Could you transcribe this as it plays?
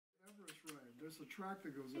There's a track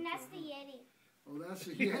that goes up there. And that's the Yeti. Oh, that's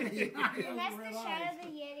the Yeti. And that's the shadow of the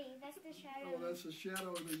Yeti. That's the shadow. Oh, that's the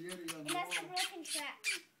shadow of the Yeti on the wall. And that's the broken track.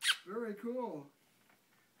 Very cool.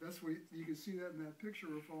 That's what you can see that in that picture.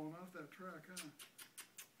 We're falling off that track, huh?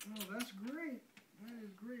 Oh, that's great. That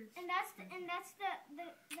is great. And that's the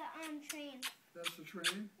train. That's the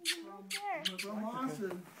train. There. From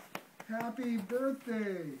Austin. Happy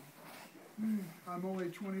birthday. I'm only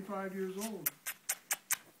 25 years old.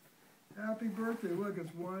 Happy birthday. Look,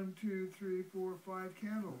 it's 1, 2, 3, 4, 5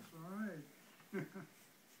 candles. All right.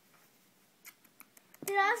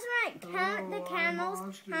 Did also write count the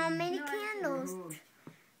candles? How many candles?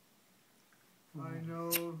 I know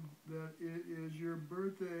that it is your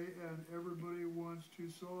birthday and everybody wants to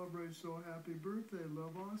celebrate, so happy birthday.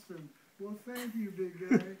 Love, Austin. Well, thank you, big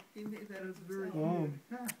guy. That's very good.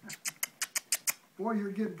 Boy,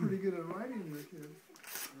 you're getting pretty good at writing there, kid.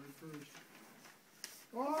 Right first.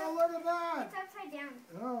 Oh, look at that! It's upside down.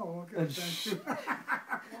 Oh, okay. Thank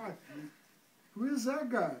you. Who is that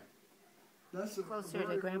guy? That's the Closer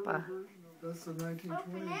to Grandpa. That's the 1920s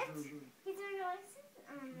Open it. version. He's gonna go like this.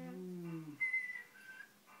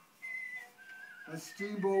 That's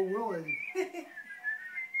Steamboat Willie.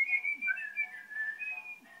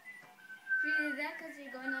 We did that because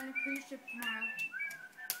you're going on a cruise ship tomorrow.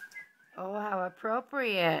 Oh, how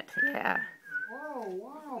appropriate. Yeah. Oh,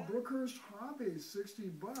 wow. Brookhurst Hobbies,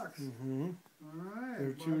 $60. Mm-hmm. All right.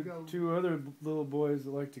 There are two other little boys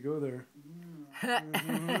that like to go there.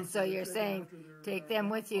 So you're saying take them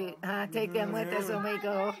with you, huh? Take them with us when we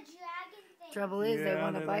go. Trouble is, they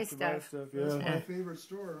want to buy stuff. That's my favorite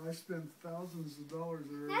store. I spend thousands of dollars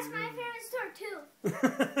there. That's my favorite store,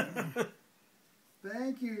 too.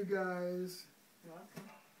 Thank you, guys.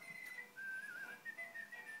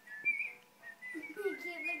 Keep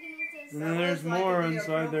looking at this. And then there's more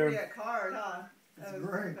inside there. Card, huh? That's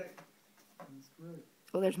great. That's great.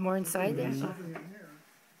 Well, there's more inside there. There's something in here.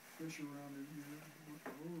 Fish around in here.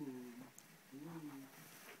 Ooh.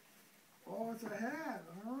 Oh, it's a hat.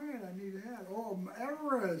 All right, I need a hat. Oh,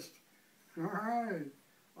 Everest. All right.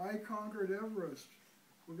 I conquered Everest.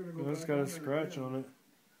 We're going to go Well, it's back got a on there scratch again. on it.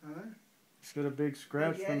 Huh? It's got a big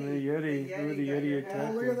scratch The from the Yeti. Yeti Where the got Yeti your attacked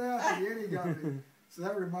Oh, look at him. that. The Yeti got me. So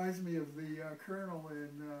that reminds me of the Colonel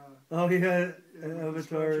in Oh, yeah. Avatar,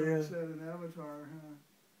 Avatar, yeah. said in Avatar,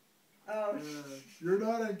 huh? Oh, You're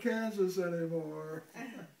not in Kansas anymore.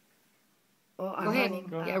 Well, Go ahead.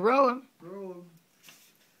 Go. Yeah, roll them. Roll 'em.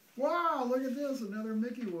 Wow, look at this. Another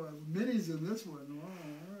Mickey one. Minnie's in this one. Wow,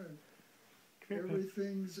 all right.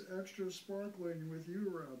 Everything's extra sparkling with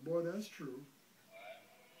you around. Boy, that's true.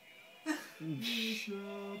 she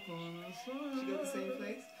go the same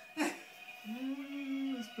place?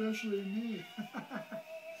 Especially me.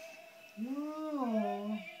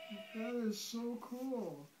 Wow, that is so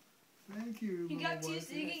cool. Thank you. You got little two wife.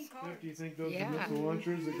 singing cards. Do you think those Yeah. are missile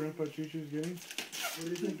launchers that Grandpa Choo Choo's getting? What do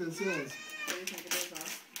you think this is? What do you think it is, huh?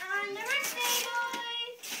 I'm the birthday boy.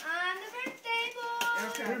 I'm the birthday boy.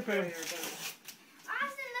 Aircraft Okay. carrier gun.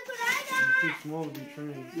 Austin, look what I It's too got. small to be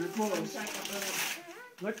trained. You're close.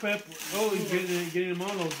 Look, Pep. Oh, he's getting them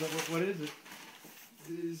on those. What is it?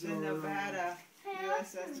 These The are Nevada.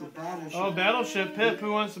 USS it's a Nevada. battleship. Oh, battleship. Pip,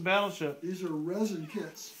 who wants the battleship? These are resin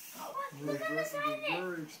kits. They're Look on the side there.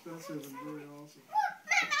 very expensive and very awesome.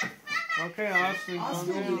 Okay, Austin, calm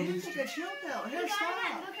Austin, down. you need to take a chill pill. We Here, got them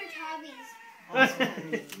stop. at Booker's Hobbies. Austin,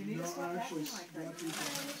 you need to No, stop actually, acting like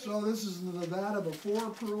that. so this is the Nevada before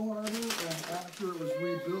Pearl Harbor and after it was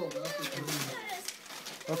rebuilt after Pearl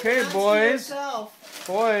Harbor. Okay, Answer boys. yourself.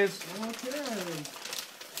 Boys. Okay.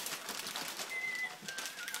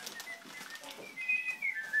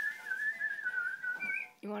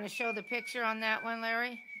 You want to show the picture on that one,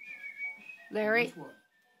 Larry? Larry? This one.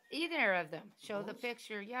 Either of them. Show the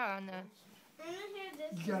picture, yeah, on the... I'm gonna hear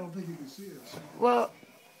this. I don't think you can see it. Well,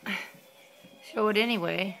 show it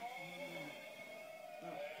anyway.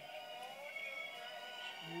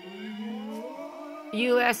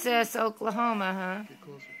 USS Oklahoma, huh? Get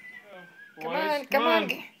closer. Come on.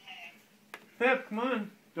 Pip, come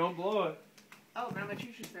on. Don't blow it. Oh, Grandma Choo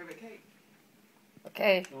Choo's favorite cake.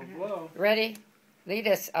 Okay, Don't blow. ready? Lead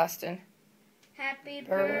us, Austin. Happy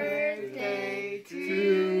Birthday birthday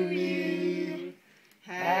to me.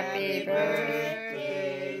 Happy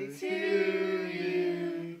birthday to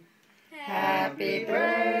you. Happy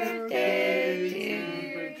birthday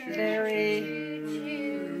to Larry.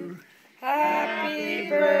 Happy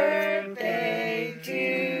birthday to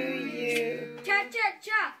you.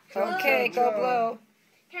 Cha-cha-cha. Okay, go blow.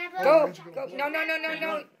 Can I Go, blow? go. No,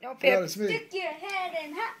 Yeah, Pip. it's me. Stick your head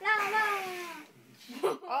in hot lava.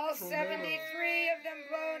 All 73 of them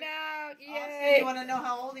blown out. Yay. Austin, you want to know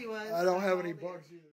how old he was? I don't have any bugs either.